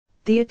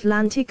The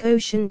Atlantic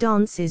Ocean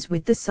Dances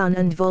with the Sun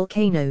and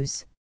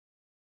Volcanoes.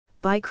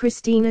 By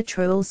Christina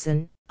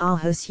Troelsen,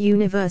 Aarhus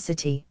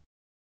University.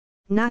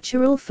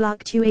 Natural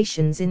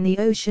fluctuations in the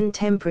ocean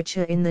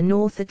temperature in the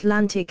North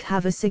Atlantic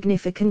have a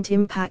significant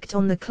impact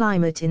on the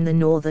climate in the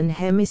Northern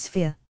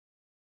Hemisphere.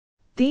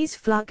 These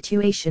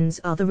fluctuations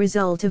are the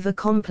result of a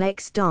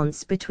complex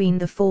dance between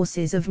the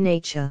forces of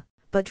nature,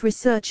 but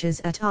researchers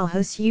at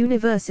Aarhus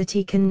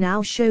University can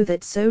now show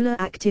that solar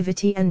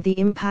activity and the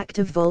impact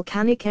of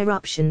volcanic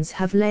eruptions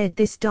have led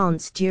this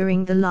dance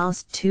during the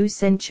last 2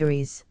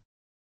 centuries.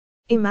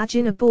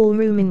 Imagine a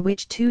ballroom in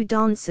which 2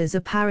 dancers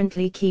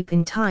apparently keep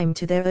in time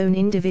to their own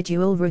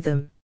individual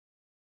rhythm.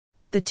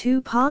 The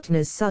 2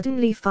 partners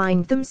suddenly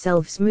find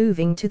themselves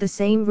moving to the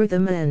same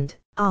rhythm and,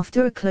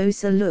 after a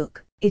closer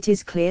look, it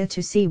is clear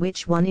to see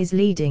which one is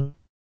leading.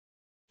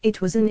 It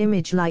was an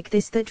image like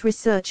this that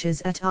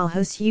researchers at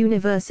Aarhus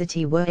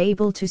University were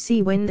able to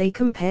see when they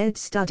compared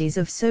studies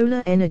of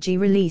solar energy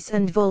release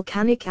and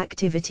volcanic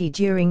activity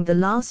during the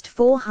last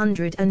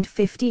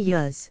 450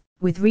 years,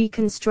 with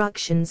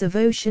reconstructions of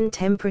ocean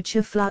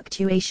temperature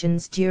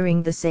fluctuations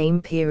during the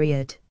same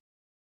period.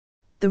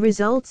 The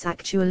results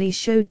actually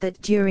showed that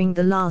during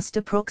the last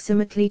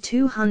approximately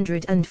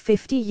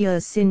 250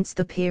 years since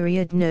the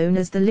period known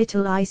as the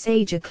Little Ice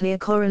Age, a clear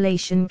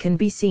correlation can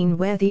be seen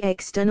where the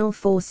external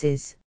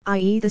forces,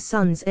 i.e. the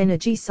Sun's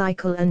energy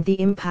cycle and the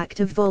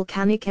impact of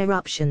volcanic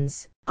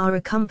eruptions, are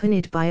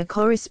accompanied by a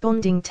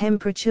corresponding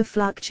temperature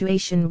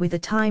fluctuation with a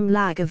time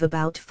lag of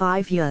about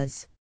 5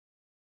 years.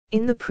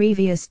 In the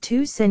previous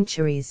 2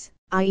 centuries,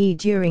 i.e.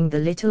 during the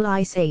Little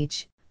Ice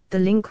Age, the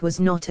link was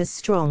not as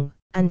strong,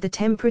 and the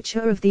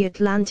temperature of the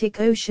Atlantic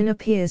Ocean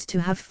appears to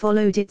have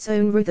followed its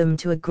own rhythm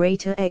to a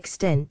greater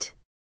extent.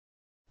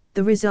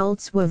 The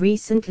results were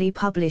recently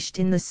published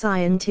in the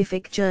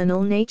scientific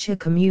journal Nature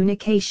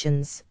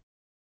Communications.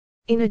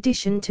 In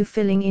addition to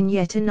filling in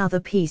yet another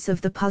piece of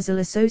the puzzle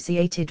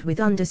associated with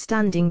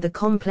understanding the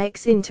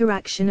complex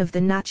interaction of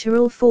the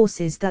natural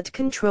forces that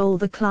control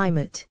the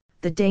climate,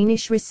 the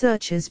Danish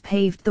researchers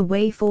paved the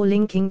way for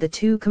linking the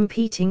 2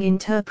 competing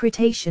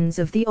interpretations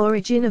of the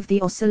origin of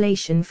the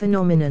oscillation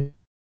phenomenon.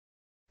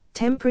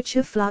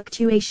 Temperature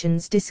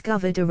fluctuations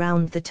discovered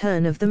around the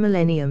turn of the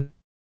millennium.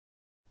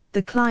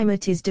 The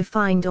climate is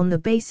defined on the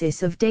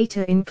basis of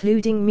data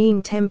including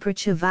mean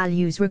temperature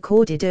values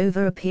recorded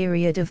over a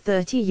period of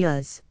 30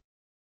 years.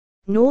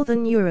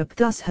 Northern Europe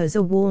thus has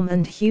a warm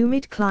and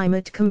humid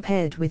climate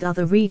compared with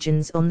other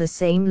regions on the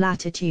same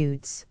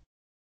latitudes.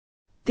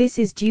 This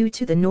is due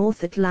to the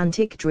North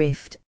Atlantic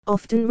Drift,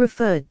 often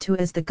referred to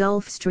as the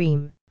Gulf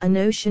Stream, an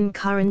ocean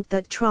current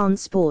that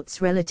transports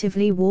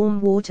relatively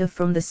warm water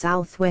from the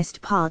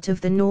southwest part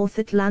of the North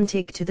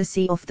Atlantic to the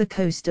sea off the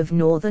coast of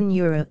Northern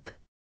Europe.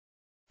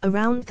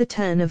 Around the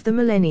turn of the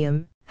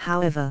millennium,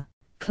 however,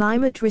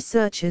 climate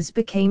researchers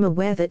became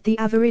aware that the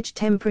average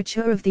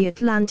temperature of the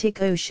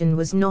Atlantic Ocean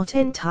was not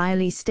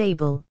entirely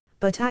stable,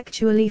 but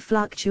actually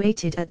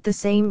fluctuated at the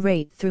same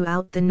rate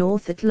throughout the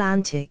North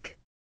Atlantic.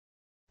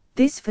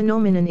 This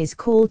phenomenon is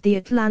called the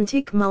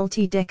Atlantic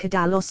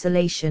Multi-Decadal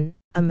Oscillation,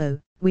 AMO,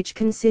 which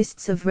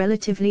consists of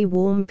relatively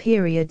warm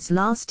periods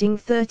lasting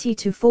 30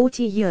 to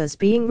 40 years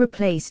being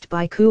replaced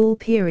by cool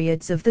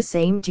periods of the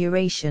same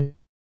duration.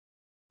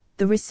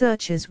 The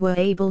researchers were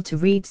able to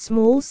read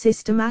small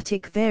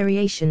systematic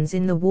variations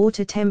in the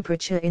water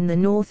temperature in the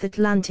North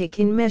Atlantic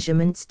in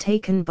measurements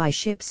taken by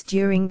ships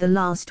during the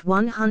last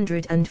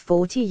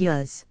 140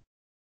 years.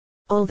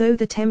 Although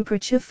the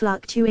temperature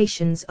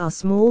fluctuations are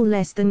small,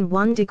 less than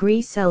 1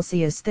 degree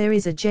Celsius, there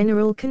is a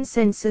general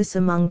consensus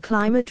among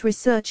climate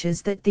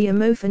researchers that the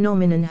AMO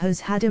phenomenon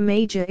has had a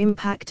major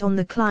impact on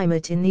the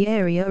climate in the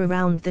area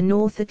around the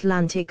North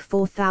Atlantic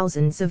for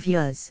thousands of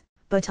years.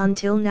 But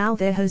until now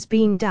there has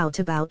been doubt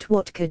about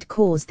what could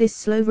cause this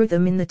slow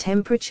rhythm in the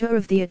temperature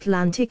of the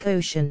Atlantic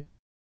Ocean.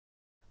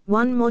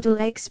 One model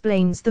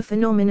explains the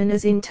phenomenon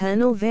as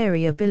internal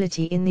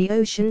variability in the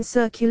ocean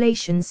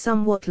circulation,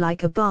 somewhat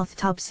like a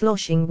bathtub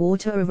sloshing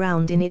water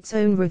around in its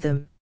own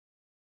rhythm.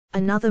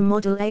 Another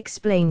model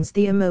explains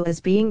the AMO as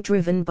being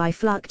driven by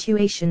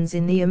fluctuations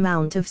in the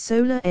amount of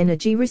solar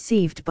energy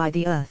received by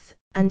the Earth,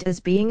 and as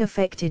being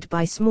affected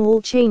by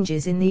small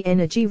changes in the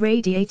energy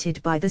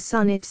radiated by the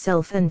Sun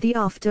itself and the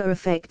after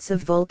effects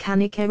of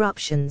volcanic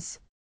eruptions.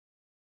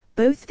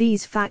 Both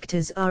these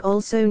factors are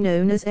also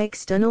known as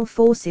external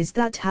forces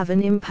that have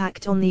an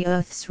impact on the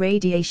Earth's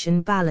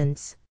radiation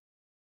balance.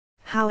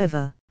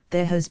 However,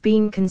 there has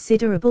been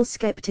considerable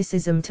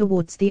skepticism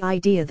towards the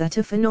idea that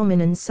a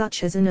phenomenon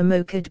such as an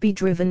AMO could be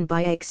driven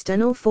by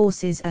external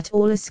forces at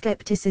all, a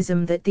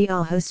skepticism that the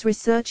Aarhus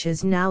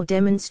researchers now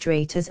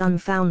demonstrate as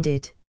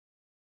unfounded.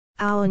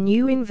 Our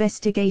new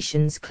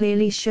investigations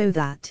clearly show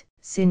that,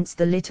 since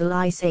the Little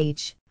Ice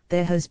Age,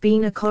 there has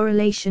been a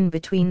correlation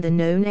between the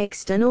known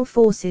external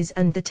forces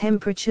and the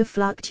temperature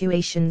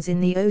fluctuations in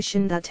the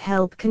ocean that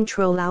help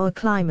control our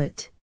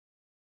climate.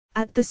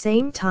 At the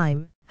same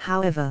time,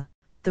 however,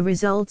 the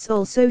results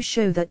also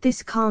show that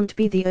this can't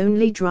be the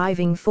only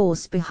driving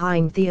force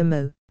behind the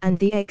AMO, and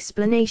the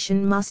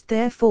explanation must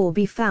therefore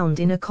be found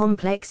in a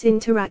complex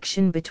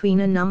interaction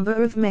between a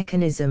number of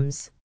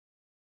mechanisms.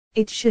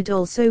 It should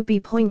also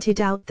be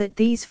pointed out that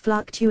these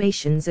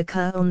fluctuations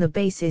occur on the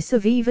basis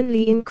of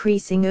evenly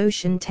increasing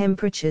ocean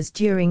temperatures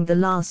during the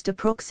last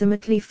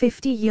approximately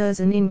 50 years,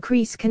 an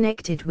increase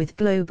connected with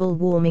global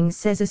warming,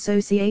 says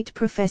Associate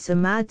Professor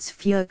Mads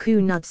Fjerkø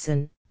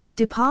Knudsen,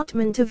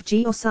 Department of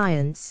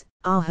Geoscience,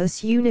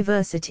 Aarhus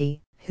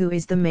University, who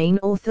is the main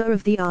author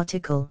of the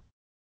article.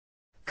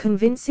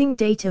 Convincing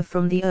data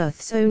from the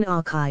Earth's own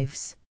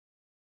archives.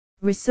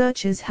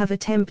 Researchers have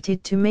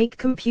attempted to make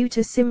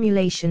computer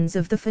simulations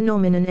of the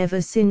phenomenon ever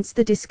since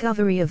the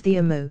discovery of the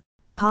IMO,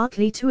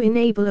 partly to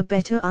enable a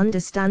better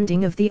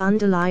understanding of the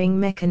underlying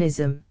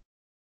mechanism.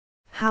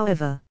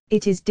 However,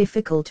 it is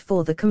difficult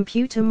for the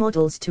computer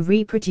models to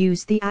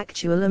reproduce the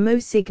actual IMO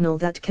signal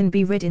that can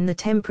be read in the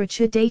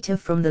temperature data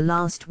from the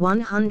last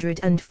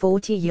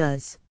 140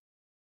 years.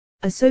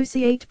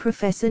 Associate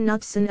Professor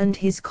Knudsen and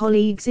his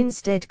colleagues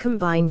instead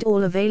combined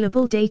all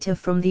available data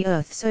from the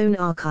Earth's own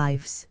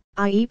archives,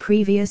 i.e.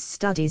 previous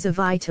studies of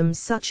items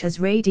such as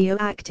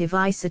radioactive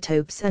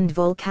isotopes and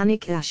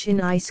volcanic ash in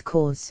ice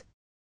cores.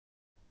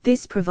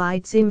 This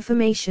provides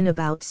information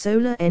about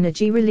solar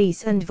energy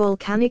release and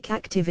volcanic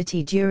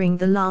activity during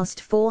the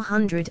last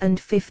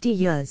 450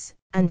 years,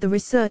 and the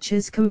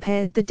researchers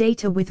compared the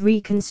data with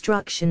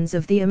reconstructions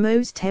of the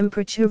IMO's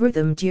temperature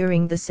rhythm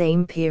during the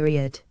same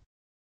period.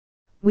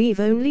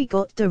 We've only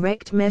got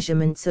direct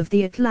measurements of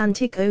the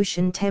Atlantic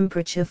Ocean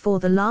temperature for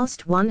the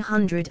last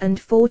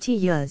 140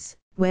 years,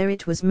 where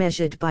it was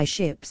measured by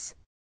ships.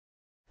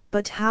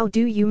 But how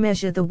do you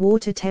measure the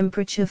water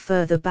temperature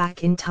further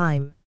back in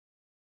time?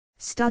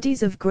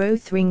 Studies of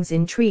growth rings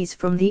in trees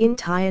from the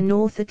entire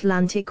North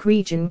Atlantic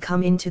region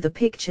come into the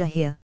picture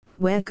here,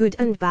 where good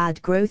and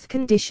bad growth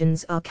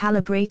conditions are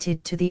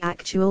calibrated to the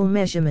actual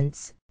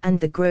measurements, and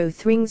the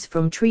growth rings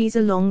from trees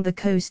along the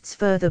coasts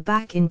further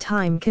back in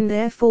time can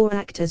therefore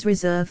act as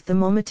reserve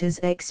thermometers,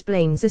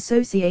 explains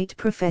Associate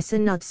Professor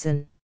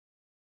Knudsen.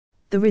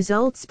 The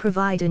results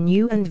provide a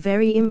new and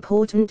very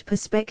important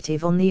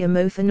perspective on the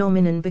IMO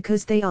phenomenon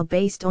because they are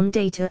based on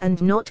data and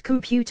not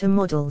computer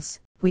models,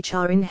 which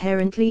are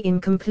inherently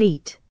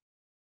incomplete.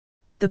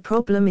 The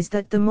problem is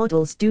that the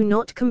models do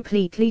not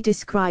completely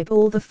describe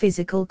all the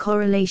physical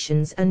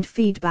correlations and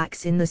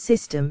feedbacks in the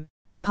system,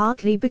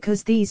 partly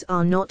because these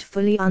are not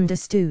fully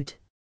understood.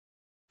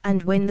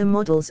 And when the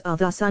models are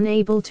thus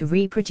unable to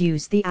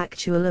reproduce the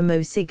actual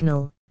IMO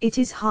signal, it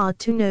is hard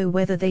to know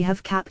whether they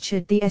have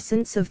captured the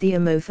essence of the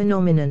IMO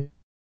phenomenon.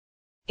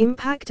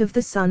 Impact of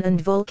the sun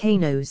and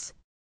volcanoes.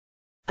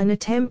 An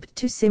attempt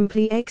to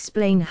simply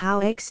explain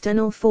how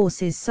external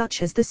forces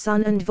such as the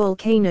sun and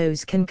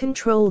volcanoes can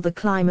control the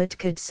climate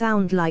could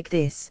sound like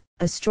this: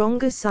 a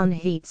stronger sun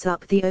heats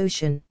up the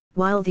ocean,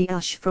 while the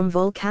ash from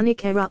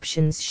volcanic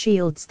eruptions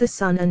shields the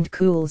sun and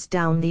cools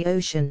down the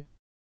ocean.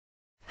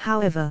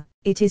 However,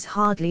 it is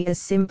hardly as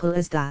simple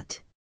as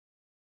that.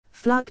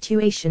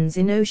 Fluctuations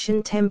in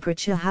ocean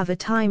temperature have a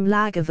time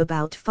lag of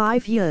about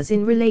 5 years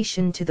in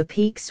relation to the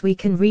peaks we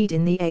can read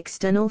in the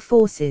external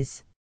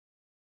forces.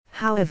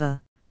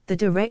 However, the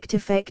direct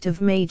effect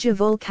of major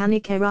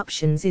volcanic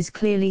eruptions is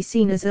clearly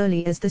seen as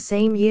early as the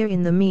same year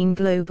in the mean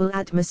global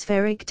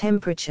atmospheric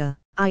temperature,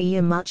 i.e.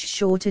 a much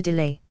shorter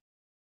delay.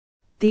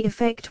 The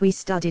effect we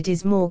studied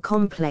is more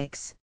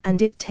complex,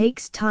 and it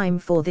takes time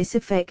for this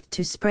effect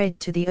to spread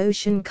to the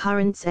ocean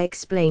currents,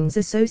 explains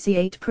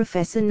Associate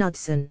Professor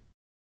Knudsen.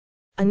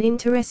 An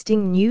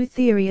interesting new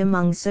theory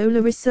among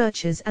solar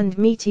researchers and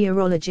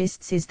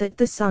meteorologists is that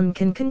the sun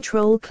can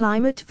control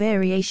climate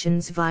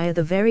variations via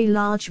the very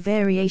large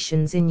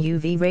variations in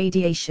UV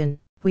radiation,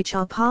 which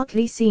are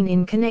partly seen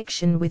in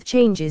connection with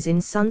changes in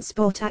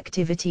sunspot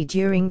activity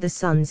during the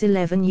sun's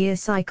 11-year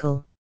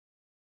cycle.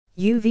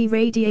 UV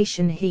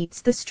radiation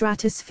heats the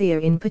stratosphere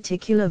in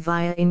particular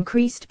via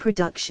increased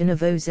production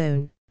of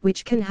ozone,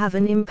 which can have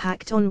an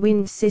impact on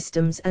wind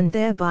systems and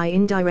thereby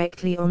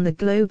indirectly on the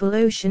global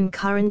ocean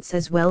currents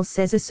as well,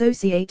 says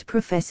Associate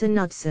Professor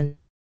Knudsen.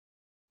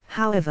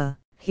 However,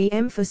 he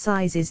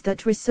emphasizes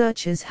that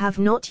researchers have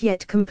not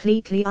yet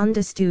completely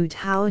understood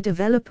how a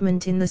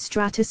development in the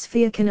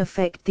stratosphere can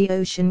affect the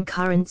ocean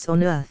currents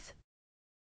on Earth.